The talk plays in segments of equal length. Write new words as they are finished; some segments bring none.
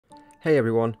Hey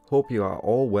everyone, hope you are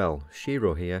all well.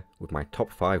 Shiro here with my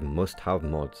top 5 must-have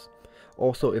mods.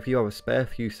 Also, if you have a spare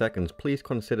few seconds, please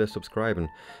consider subscribing.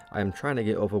 I am trying to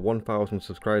get over 1,000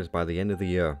 subscribers by the end of the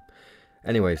year.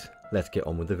 Anyways, let's get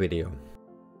on with the video.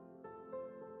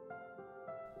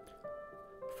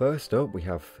 First up, we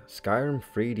have Skyrim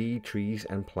 3D Trees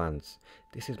and Plants.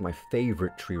 This is my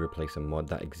favourite tree replacer mod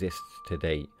that exists to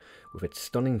date. With its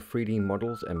stunning 3D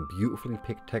models and beautifully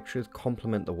picked textures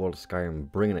complement the world of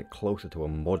Skyrim, bringing it closer to a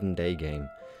modern day game.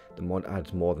 The mod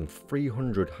adds more than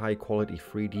 300 high quality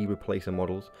 3D replacer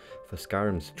models for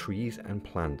Skyrim's trees and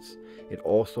plants. It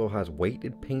also has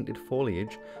weighted painted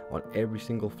foliage on every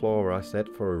single floor asset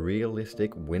for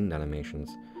realistic wind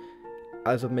animations.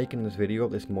 As of making this video,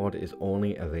 this mod is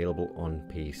only available on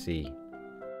PC.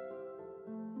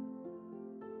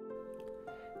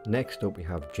 Next up we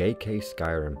have JK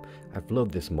Skyrim. I've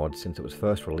loved this mod since it was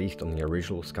first released on the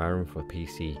original Skyrim for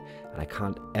PC, and I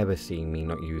can't ever see me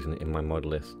not using it in my mod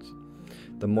lists.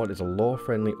 The mod is a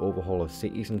lore-friendly overhaul of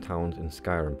cities and towns in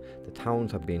Skyrim. The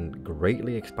towns have been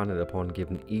greatly expanded upon,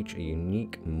 giving each a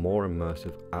unique, more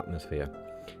immersive atmosphere.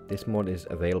 This mod is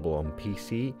available on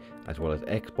PC as well as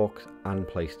Xbox and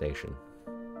PlayStation.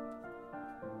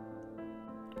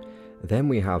 Then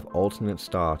we have Alternate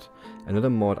Start, another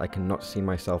mod I cannot see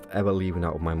myself ever leaving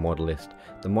out of my mod list.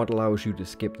 The mod allows you to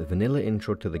skip the vanilla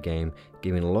intro to the game,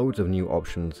 giving loads of new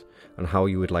options on how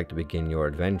you would like to begin your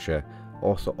adventure.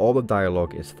 Also, all the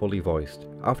dialogue is fully voiced.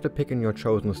 After picking your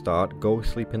chosen start, go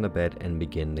sleep in the bed and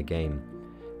begin the game.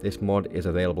 This mod is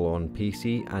available on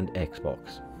PC and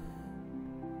Xbox.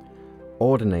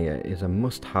 Ordinator is a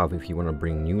must-have if you want to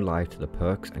bring new life to the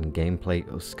perks and gameplay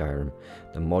of Skyrim.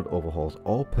 The mod overhauls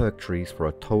all perk trees for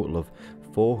a total of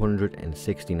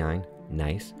 469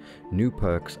 nice new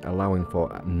perks, allowing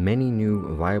for many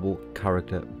new viable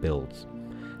character builds.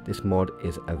 This mod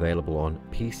is available on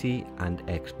PC and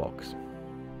Xbox.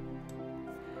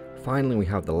 Finally, we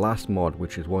have the last mod,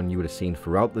 which is one you would have seen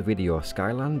throughout the video.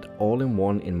 Skyland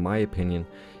All-in-One, in my opinion,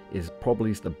 is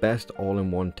probably the best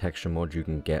all-in-one texture mod you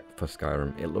can get for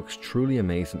Skyrim. It looks truly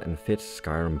amazing and fits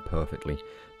Skyrim perfectly.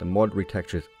 The mod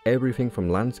retextures everything from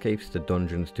landscapes to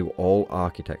dungeons to all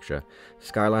architecture.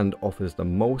 Skyland offers the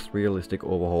most realistic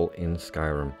overhaul in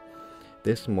Skyrim.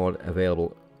 This mod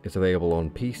is available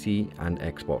on PC and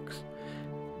Xbox.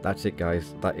 That's it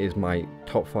guys, that is my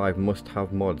top 5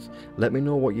 must-have mods. Let me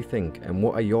know what you think and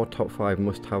what are your top 5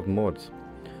 must-have mods.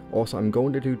 Also, I'm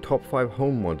going to do top 5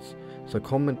 home mods, so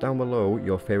comment down below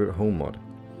your favourite home mod.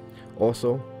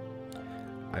 Also,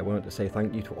 I wanted to say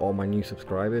thank you to all my new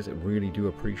subscribers, I really do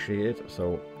appreciate it,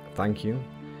 so thank you.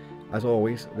 As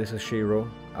always, this is Shiro,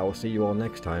 I will see you all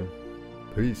next time.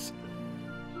 Peace.